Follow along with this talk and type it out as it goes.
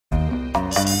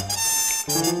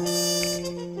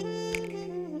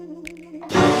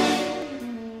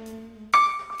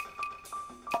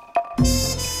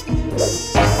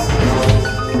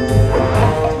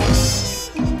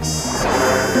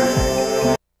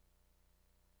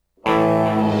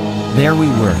There we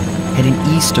were, heading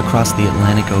east across the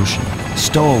Atlantic Ocean,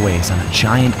 stowaways on a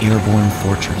giant airborne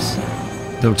fortress.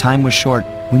 Though time was short,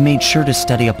 we made sure to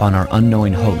study up on our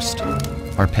unknowing host,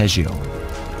 Arpeggio.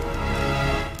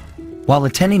 While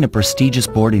attending a prestigious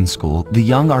boarding school, the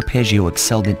young Arpeggio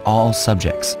excelled in all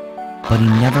subjects, but he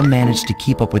never managed to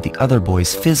keep up with the other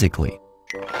boys physically.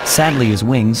 Sadly, his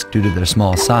wings, due to their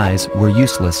small size, were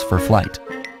useless for flight.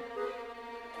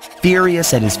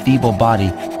 Furious at his feeble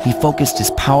body, he focused his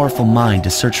powerful mind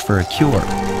to search for a cure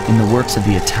in the works of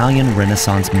the Italian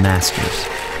Renaissance masters.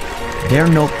 Their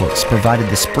notebooks provided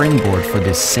the springboard for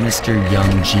this sinister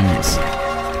young genius,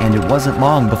 and it wasn't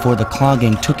long before the Claw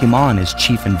Gang took him on as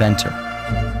chief inventor.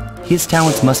 His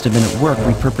talents must have been at work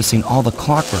repurposing all the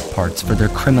clockwork parts for their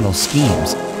criminal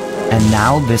schemes. And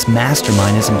now this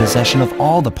mastermind is in possession of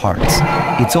all the parts.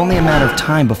 It's only a matter of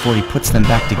time before he puts them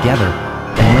back together.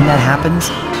 And when that happens,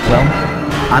 well,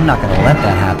 I'm not gonna let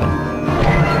that happen.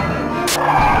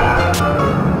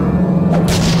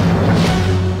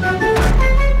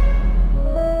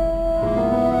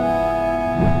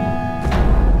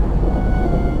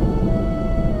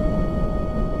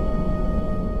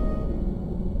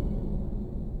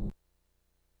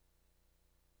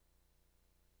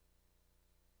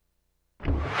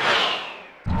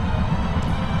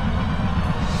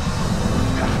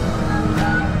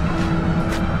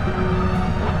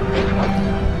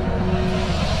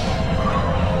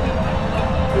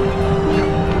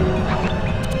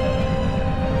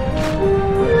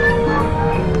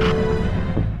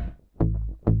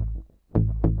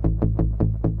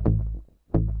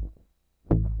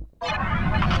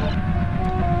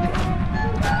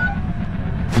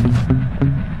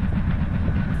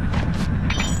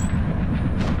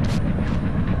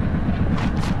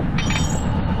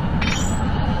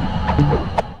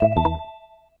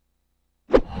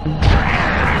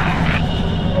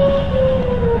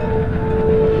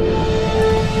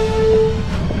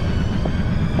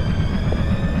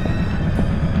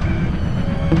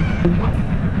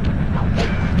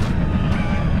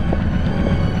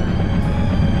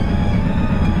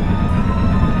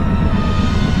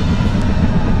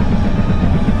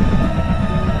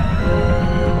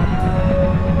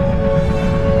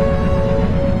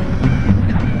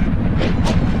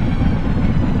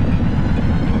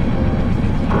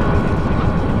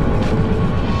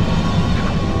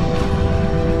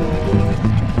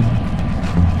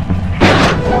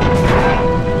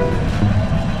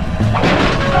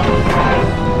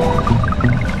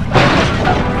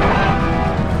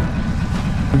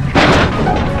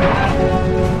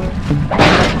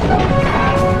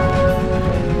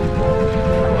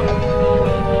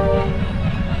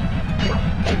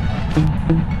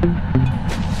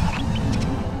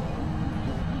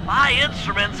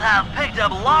 Have picked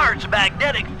up large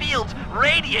magnetic fields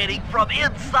radiating from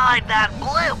inside that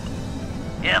blimp.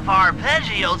 If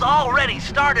Arpeggio's already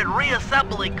started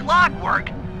reassembling clockwork,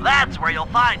 that's where you'll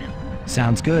find him.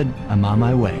 Sounds good. I'm on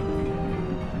my way.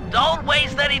 Don't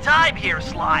waste any time here,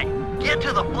 Sly. Get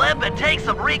to the blimp and take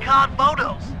some recon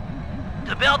photos.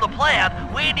 To build the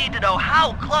plan, we need to know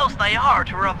how close they are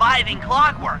to reviving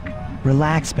clockwork.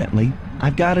 Relax, Bentley.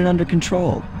 I've got it under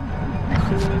control.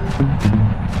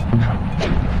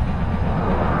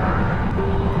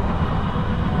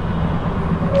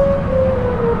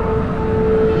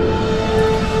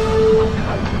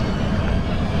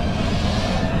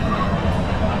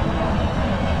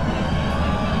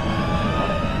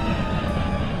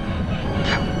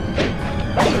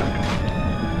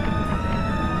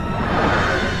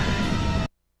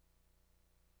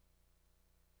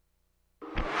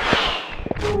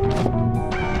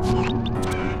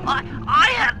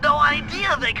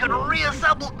 They could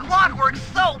reassemble clockwork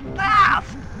so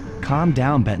fast! Calm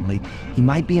down, Bentley. He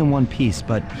might be in one piece,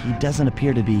 but he doesn't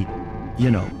appear to be,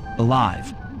 you know,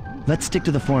 alive. Let's stick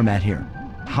to the format here.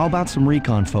 How about some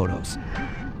recon photos?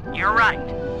 You're right.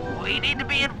 We need to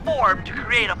be informed to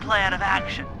create a plan of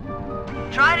action.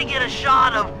 Try to get a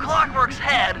shot of Clockwork's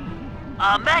head,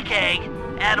 a mech egg,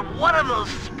 and one of those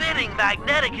spinning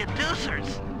magnetic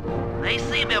inducers. They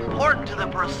seem important to the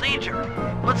procedure,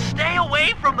 but stay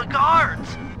away from the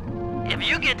guards. If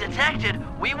you get detected,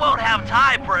 we won't have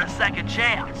time for a second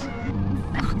chance.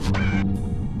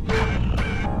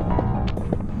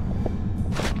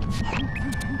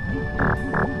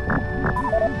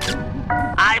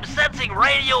 I'm sensing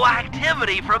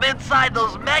radioactivity from inside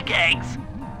those mech eggs.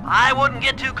 I wouldn't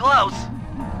get too close.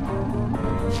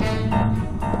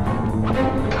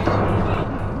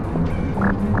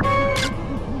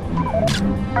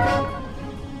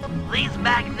 These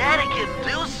magnetic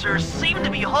inducers seem to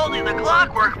be holding the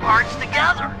clockwork parts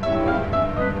together.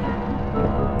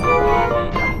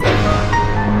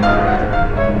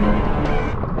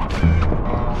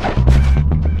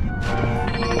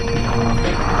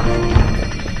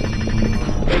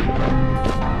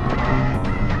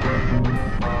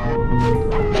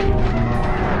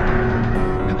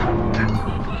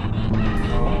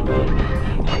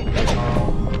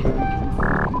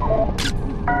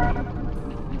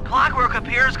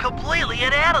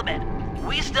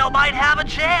 a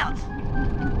chance.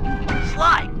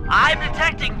 Sly, I'm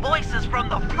detecting voices from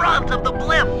the front of the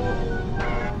blimp.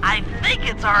 I think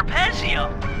it's arpeggio.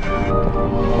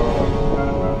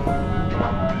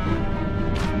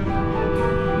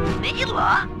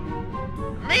 Neyla?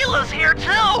 Neyla's here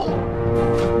too!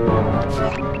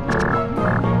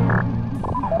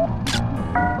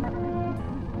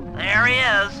 There he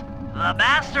is, the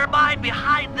mastermind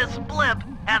behind this blimp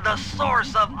and the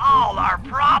source of all our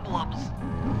problems.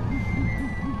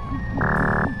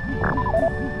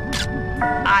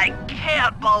 I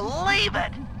can't believe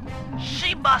it!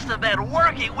 She must have been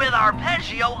working with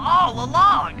arpeggio all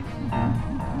along.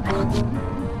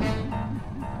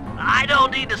 I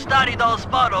don't need to study those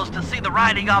photos to see the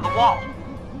writing on the wall.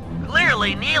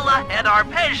 Clearly, Neyla and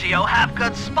arpeggio have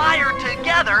conspired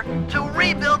together to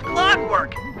rebuild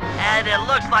Clockwerk. And it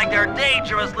looks like they're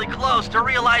dangerously close to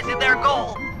realizing their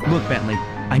goal. Look, Bentley,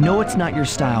 I know it's not your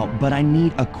style, but I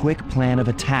need a quick plan of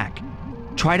attack.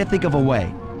 Try to think of a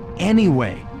way, any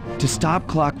way, to stop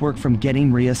Clockwerk from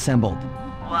getting reassembled.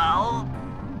 Well,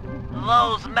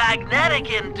 those magnetic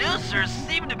inducers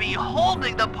seem to be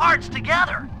holding the parts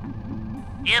together.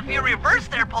 If you reverse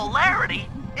their polarity,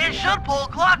 it should pull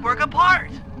Clockwerk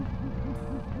apart.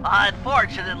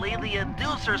 Unfortunately, the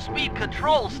inducer speed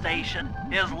control station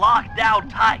is locked down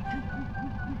tight.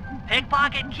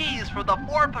 Pickpocket keys for the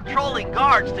 4 patrolling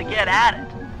guards to get at it.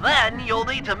 Then you'll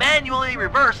need to manually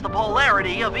reverse the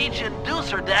polarity of each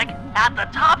inducer deck at the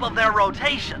top of their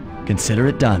rotation. Consider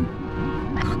it done.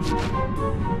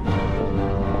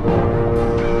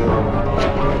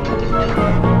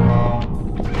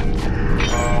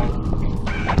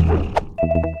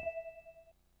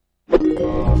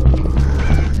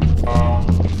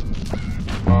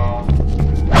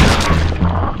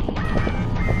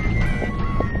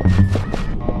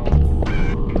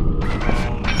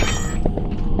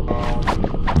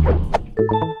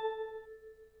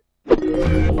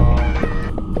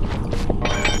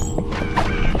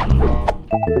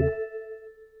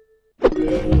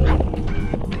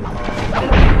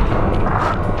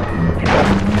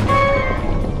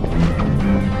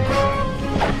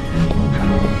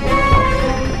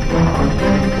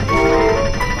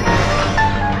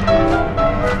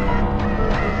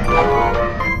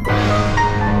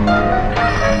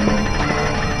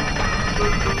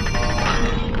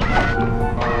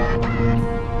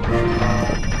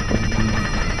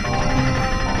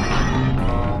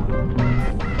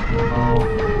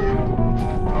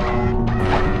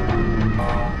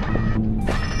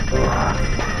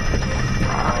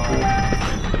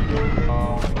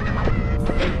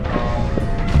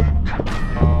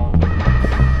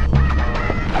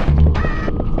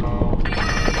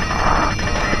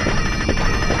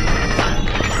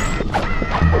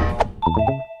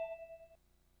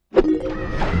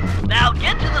 Now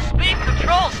get to the speed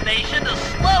control station to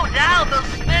slow down the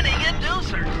spinning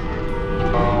inducers.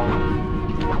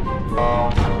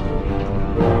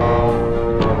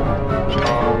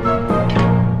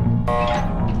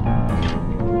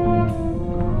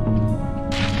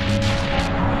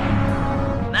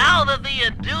 Now that the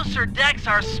inducer decks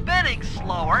are spinning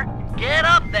slower, get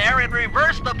up there and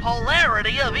reverse the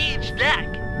polarity of each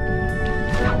deck.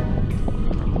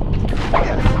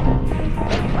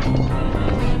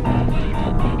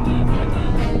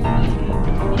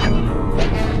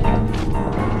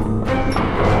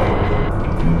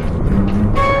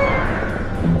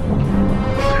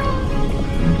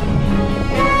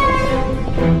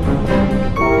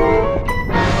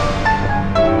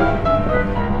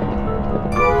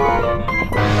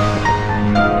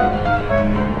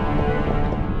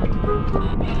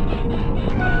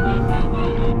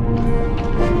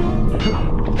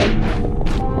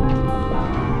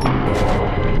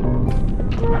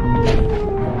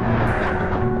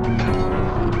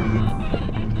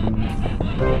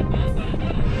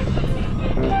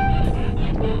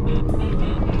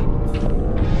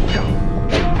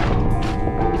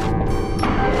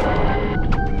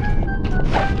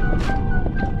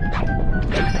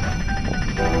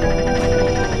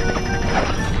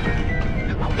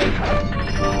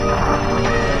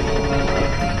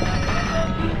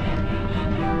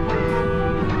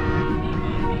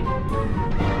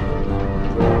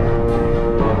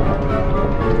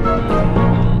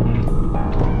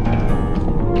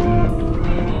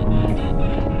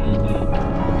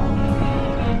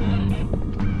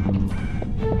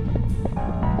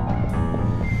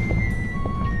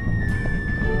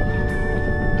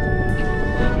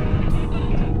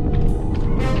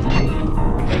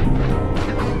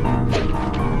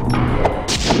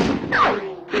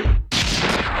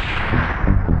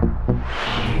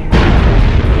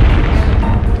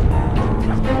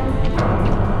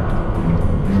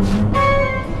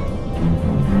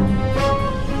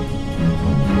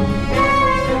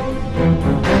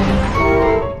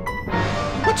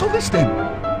 Yes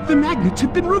then, the magnets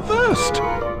had been reversed.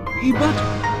 But,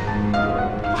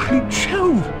 by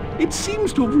Jove, it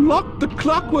seems to have locked the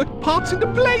clockwork parts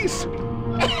into place.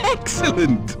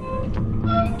 Excellent!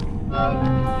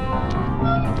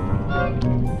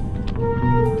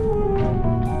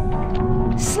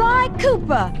 Sly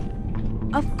Cooper!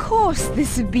 Of course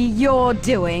this would be your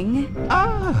doing.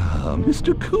 Ah,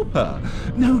 Mr. Cooper.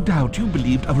 No doubt you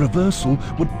believed a reversal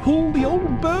would pull the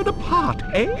old bird apart,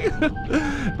 eh?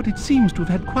 But it seems to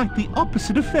have had quite the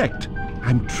opposite effect.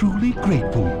 I'm truly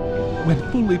grateful. When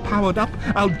fully powered up,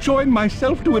 I'll join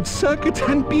myself to its circuit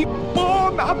and be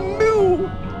born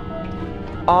anew!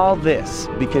 All this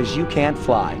because you can't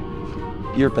fly.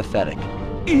 You're pathetic.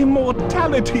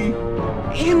 Immortality!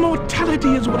 Immortality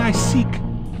is what I seek.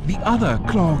 The other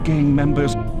Claw Gang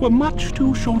members were much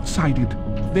too short-sighted.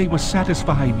 They were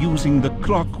satisfied using the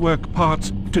clockwork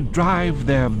parts to drive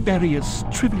their various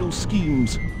trivial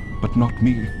schemes. But not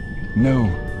me. No.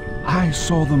 I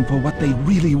saw them for what they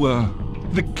really were.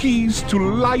 The keys to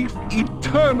life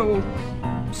eternal.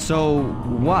 So,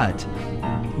 what?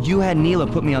 You had Neyla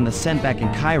put me on the scent back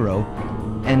in Cairo,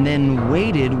 and then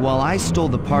waited while I stole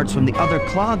the parts from the other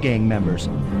Claw Gang members.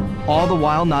 All the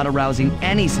while not arousing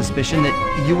any suspicion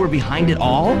that you were behind it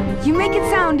all? You make it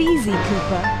sound easy,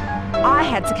 Cooper. I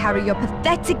had to carry your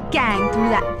pathetic gang through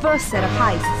that first set of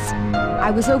heists. I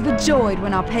was overjoyed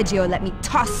when Arpeggio let me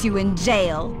toss you in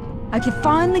jail. I could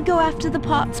finally go after the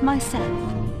parts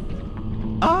myself.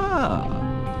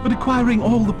 Ah, but acquiring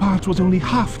all the parts was only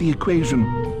half the equation.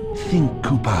 Think,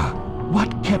 Cooper.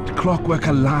 What kept Clockwork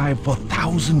alive for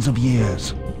thousands of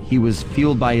years? He was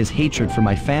fueled by his hatred for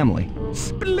my family.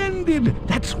 Splendid!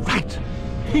 That's right!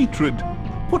 Hatred.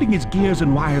 Putting his gears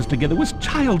and wires together was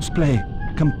child's play,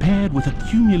 compared with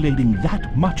accumulating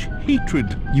that much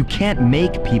hatred. You can't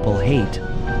make people hate.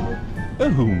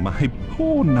 Oh, my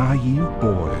poor naive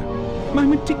boy. My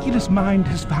meticulous mind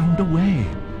has found a way.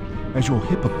 As your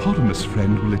hippopotamus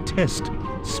friend will attest,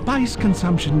 spice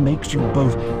consumption makes you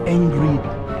both angry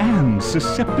and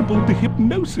susceptible to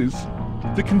hypnosis.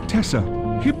 The Contessa,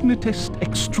 hypnotist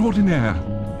extraordinaire,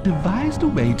 devised a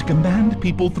way to command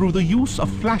people through the use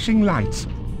of flashing lights.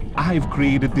 I've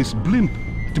created this Blimp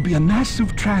to be a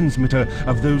massive transmitter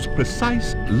of those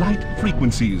precise light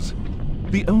frequencies.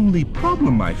 The only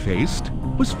problem I faced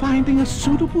was finding a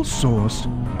suitable source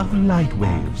of light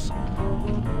waves.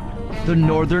 The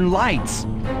Northern Lights.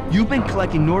 You've been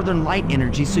collecting Northern Light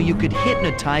energy so you could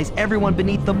hypnotize everyone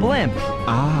beneath the Blimp.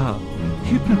 Ah,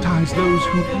 hypnotize those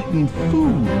who've eaten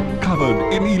food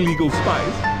covered in illegal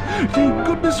spice. Thank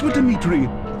goodness for Dimitri.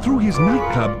 Through his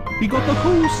nightclub, he got the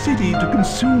whole city to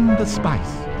consume the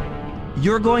spice.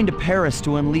 You're going to Paris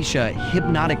to unleash a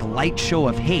hypnotic light show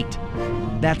of hate.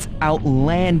 That's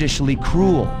outlandishly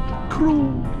cruel.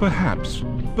 Cruel, perhaps,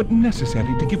 but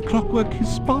necessary to give Clockwork his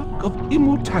spark of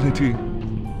immortality.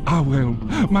 Ah well,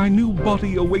 my new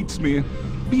body awaits me.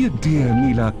 Be a dear,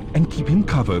 Neyla, and keep him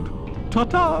covered.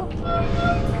 Ta-ta!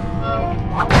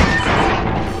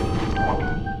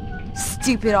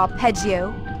 Stupid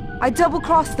Arpeggio. I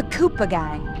double-crossed the Cooper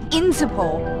gang,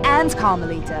 Interpol, and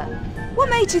Carmelita. What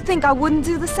made you think I wouldn't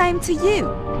do the same to you?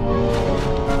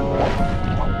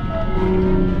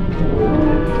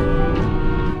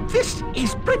 This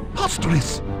is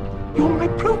preposterous! You're my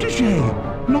protege,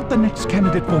 not the next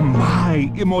candidate for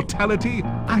my immortality.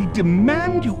 I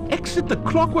demand you exit the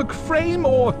Clockwork frame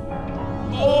or...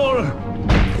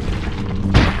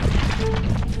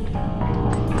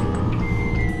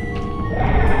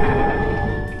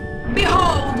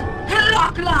 Behold,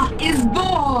 Helakla is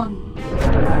born!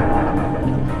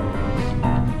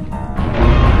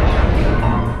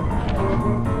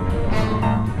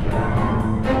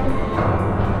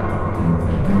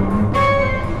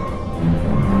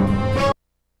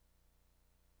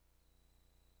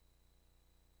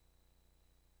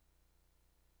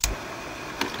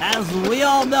 As we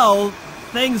all know,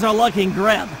 things are looking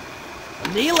grim.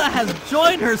 Neyla has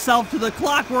joined herself to the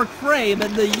Clockwork frame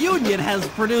and the Union has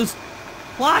produced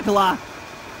Clockla.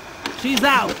 She's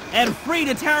out and free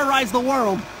to terrorize the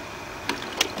world.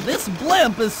 This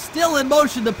Blimp is still in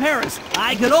motion to Paris.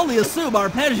 I can only assume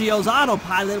Arpeggio's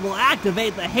autopilot will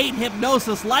activate the hate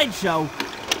hypnosis light show.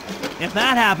 If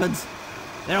that happens,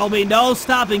 there will be no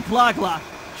stopping Clockla.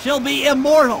 She'll be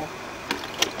immortal.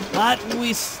 But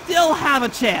we still have a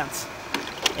chance.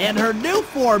 In her new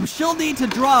form, she'll need to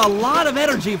draw a lot of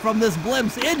energy from this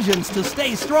Blimp's engines to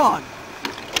stay strong.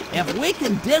 If we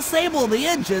can disable the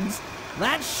engines,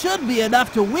 that should be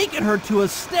enough to weaken her to a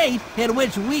state in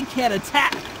which we can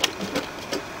attack.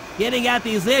 Getting at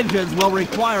these engines will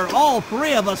require all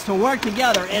three of us to work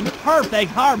together in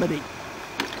perfect harmony.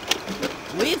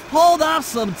 We've pulled off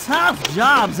some tough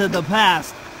jobs in the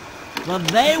past, but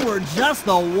they were just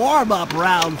the warm-up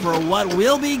round for what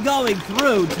we'll be going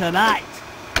through tonight.